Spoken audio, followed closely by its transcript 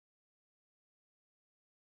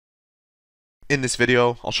In this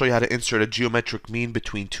video, I'll show you how to insert a geometric mean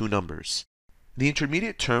between two numbers. The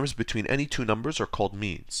intermediate terms between any two numbers are called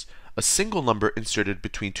means. A single number inserted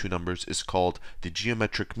between two numbers is called the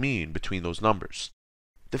geometric mean between those numbers.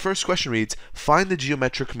 The first question reads, find the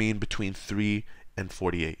geometric mean between 3 and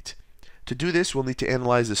 48. To do this, we'll need to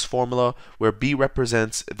analyze this formula where b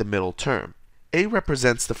represents the middle term. A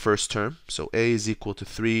represents the first term, so a is equal to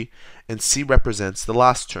 3, and c represents the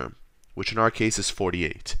last term, which in our case is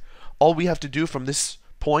 48. All we have to do from this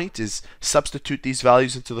point is substitute these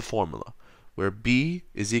values into the formula, where b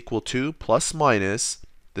is equal to plus minus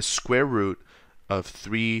the square root of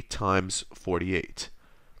 3 times 48.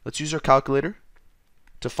 Let's use our calculator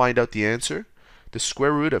to find out the answer. The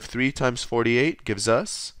square root of 3 times 48 gives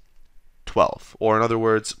us 12, or in other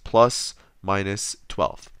words, plus minus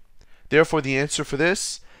 12. Therefore, the answer for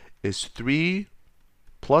this is 3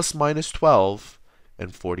 plus minus 12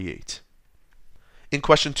 and 48. In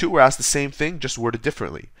question 2, we're asked the same thing, just worded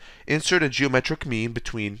differently. Insert a geometric mean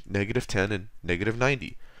between negative 10 and negative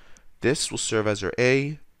 90. This will serve as our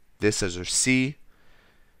A, this as our C.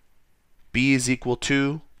 B is equal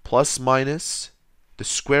to plus minus the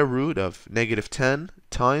square root of negative 10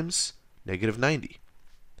 times negative 90.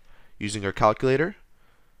 Using our calculator,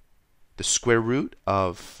 the square root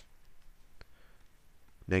of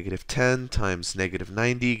negative 10 times negative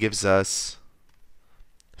 90 gives us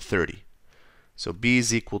 30. So b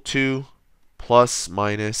is equal to plus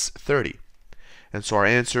minus 30. And so our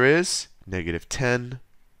answer is negative 10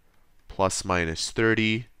 plus minus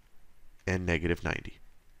 30 and negative 90.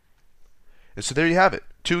 And so there you have it.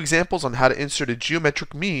 Two examples on how to insert a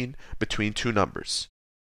geometric mean between two numbers.